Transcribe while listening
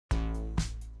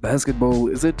Basketball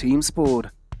is a team sport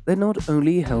that not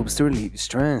only helps to relieve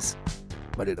stress,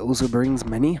 but it also brings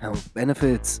many health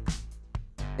benefits.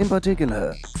 In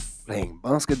particular, playing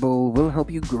basketball will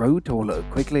help you grow taller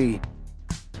quickly.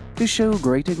 To show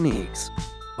great techniques,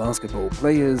 basketball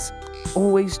players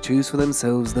always choose for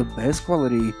themselves the best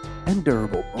quality and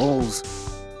durable balls.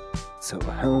 So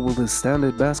how will the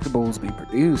standard basketballs be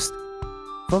produced?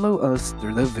 Follow us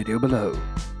through the video below.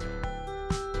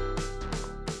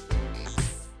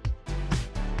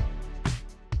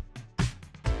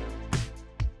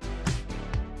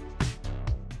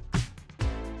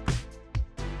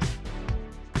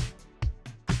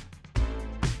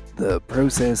 The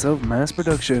process of mass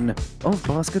production of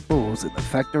basketballs in the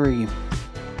factory.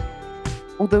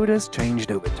 Although it has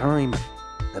changed over time,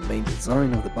 the main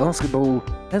design of the basketball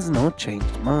has not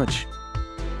changed much.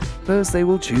 First, they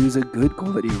will choose a good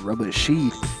quality rubber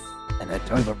sheet and a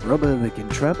type of rubber that can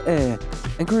trap air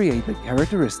and create the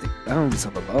characteristic bounce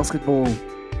of a basketball.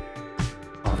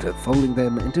 After folding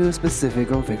them into a specific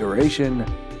configuration,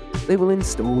 they will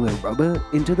install the rubber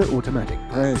into the automatic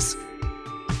press.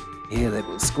 Here they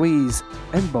will squeeze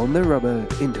and bond the rubber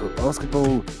into a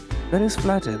basketball that is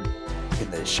flattened in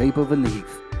the shape of a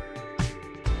leaf.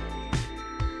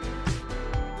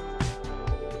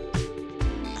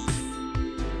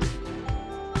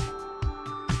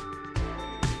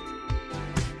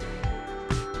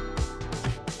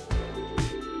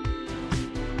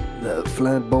 The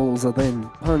flat balls are then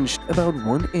punched about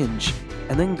 1 inch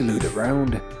and then glued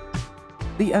around.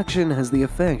 The action has the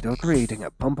effect of creating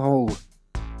a pump hole,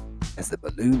 as the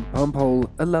balloon pump hole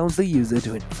allows the user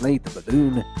to inflate the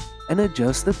balloon and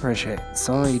adjust the pressure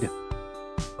inside.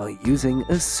 By using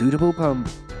a suitable pump,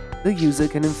 the user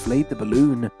can inflate the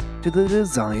balloon to the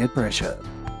desired pressure.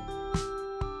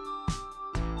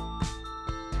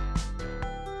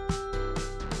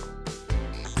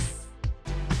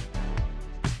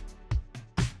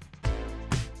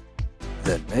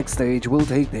 The next stage will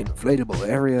take the inflatable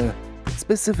area,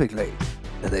 specifically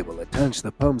that they will attach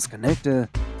the pump's connector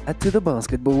to the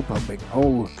basketball pumping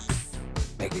hole,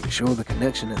 making sure the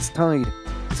connection is tight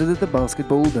so that the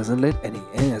basketball doesn't let any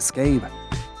air escape.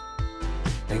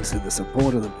 Thanks to the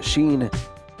support of the machine,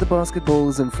 the basketball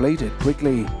is inflated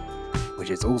quickly, which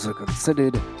is also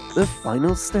considered the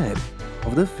final step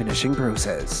of the finishing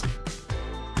process.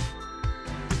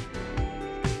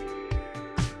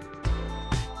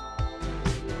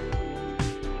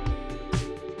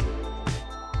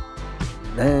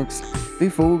 Next,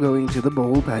 before going to the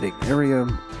ball padding area,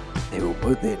 they will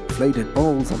put the inflated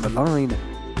balls on the line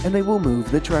and they will move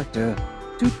the tractor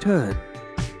to turn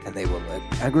and they will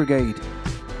aggregate.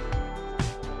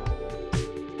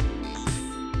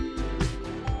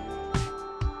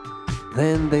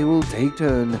 Then they will take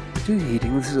turn to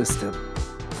heating the system.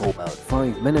 For about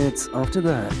 5 minutes after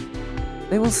that,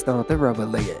 they will start the rubber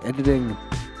layer editing,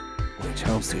 which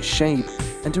helps to shape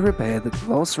and to repair the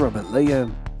gloss rubber layer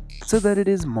so that it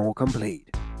is more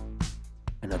complete.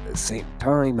 And at the same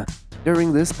time,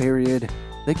 during this period,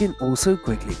 they can also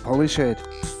quickly polish it.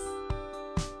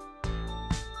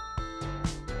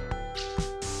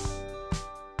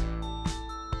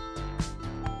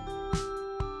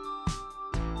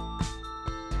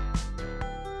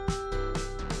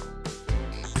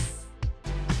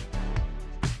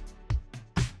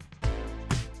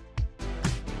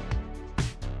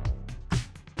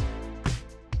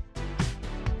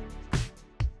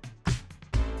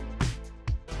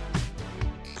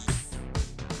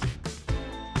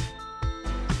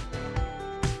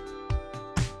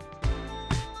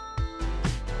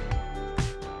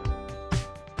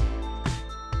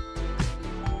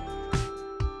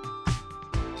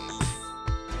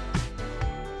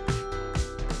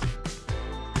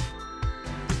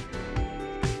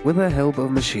 With the help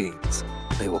of machines,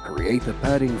 they will create the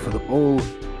padding for the ball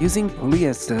using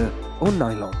polyester or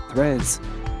nylon threads,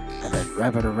 and then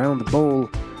wrap it around the ball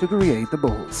to create the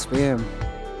ball sphere.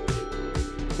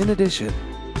 In addition,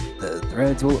 the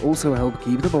threads will also help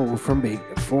keep the ball from being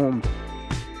deformed,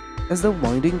 as the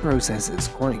winding process is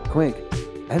quite quick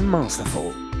and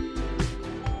masterful.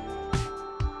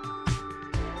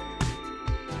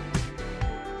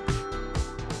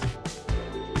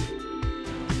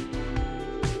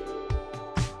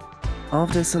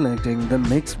 After selecting the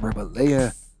mixed rubber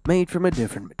layer made from a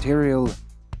different material,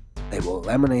 they will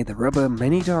laminate the rubber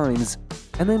many times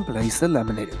and then place the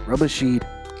laminated rubber sheet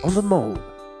on the mold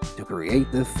to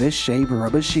create the fish-shaped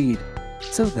rubber sheet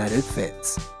so that it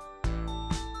fits.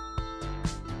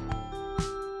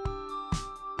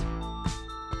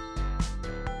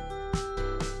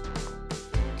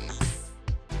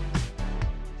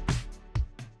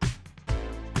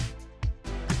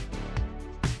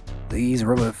 These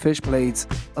rubber fish plates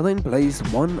are then placed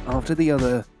one after the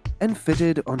other and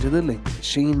fitted onto the linked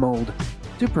machine mold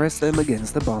to press them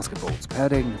against the basketball's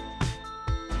padding.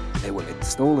 They will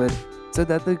install it so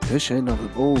that the cushion of the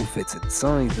ball fits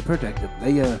inside the protective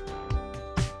layer.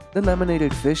 The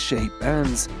laminated fish-shaped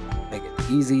bands make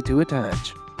it easy to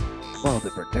attach, while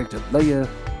the protective layer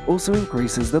also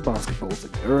increases the basketball's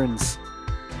endurance.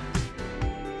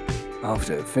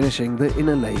 After finishing the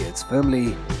inner layers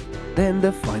firmly, then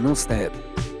the final step,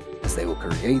 as they will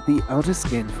create the outer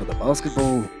skin for the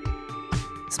basketball.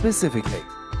 Specifically,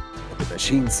 the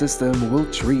machine system will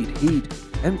treat heat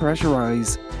and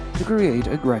pressurize to create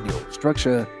a granule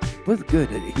structure with good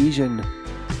adhesion.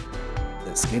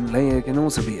 The skin layer can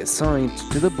also be assigned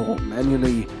to the ball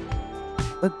manually,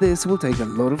 but this will take a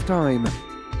lot of time,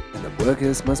 and the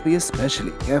workers must be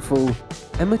especially careful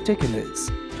and meticulous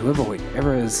to avoid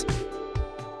errors,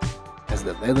 as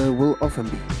the leather will often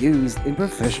be used in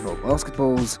professional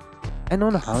basketballs and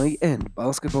on high-end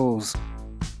basketballs,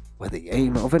 with the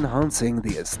aim of enhancing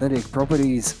the aesthetic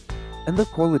properties and the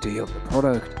quality of the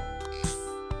product.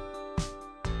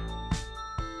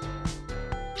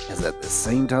 As at the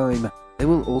same time, they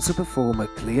will also perform a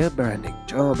clear branding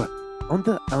job on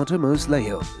the outermost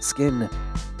layer of the skin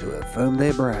to affirm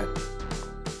their brand.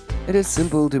 It is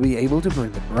simple to be able to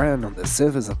print the brand on the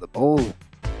surface of the ball,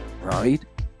 right?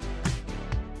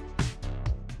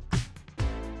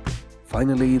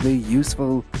 Finally, the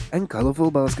useful and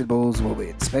colorful basketballs will be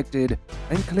inspected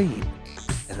and cleaned,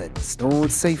 and then stored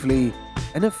safely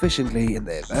and efficiently in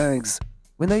their bags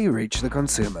when they reach the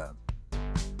consumer.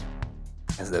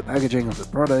 As the packaging of the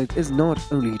product is not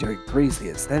only to increase the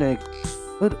aesthetic,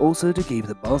 but also to keep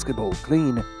the basketball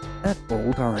clean at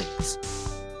all times.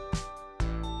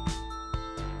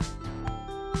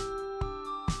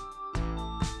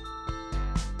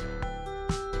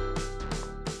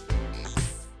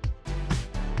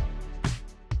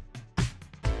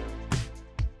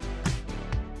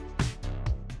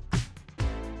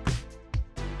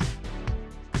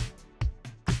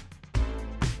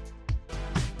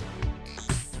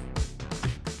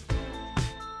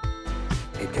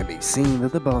 It can be seen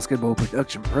that the basketball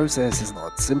production process is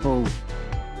not simple,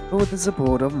 but with the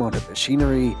support of modern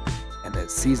machinery and a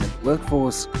seasoned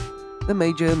workforce, the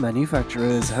major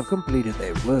manufacturers have completed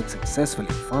their work successfully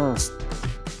fast.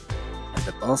 And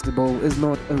the basketball is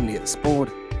not only a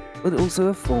sport, but also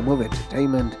a form of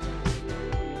entertainment.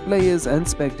 Players and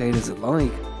spectators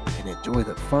alike can enjoy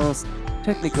the fast,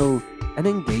 technical, and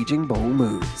engaging ball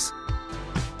moves.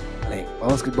 Playing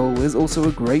basketball is also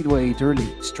a great way to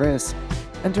relieve stress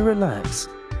and to relax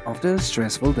after a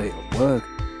stressful day of work.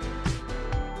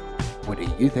 What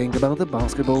do you think about the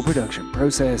basketball production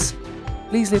process?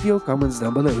 Please leave your comments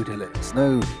down below to let us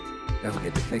know. Don't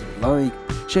forget to click the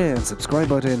like, share and subscribe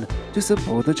button to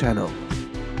support the channel.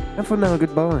 And for now,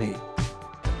 goodbye,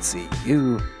 and see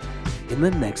you in the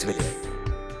next video.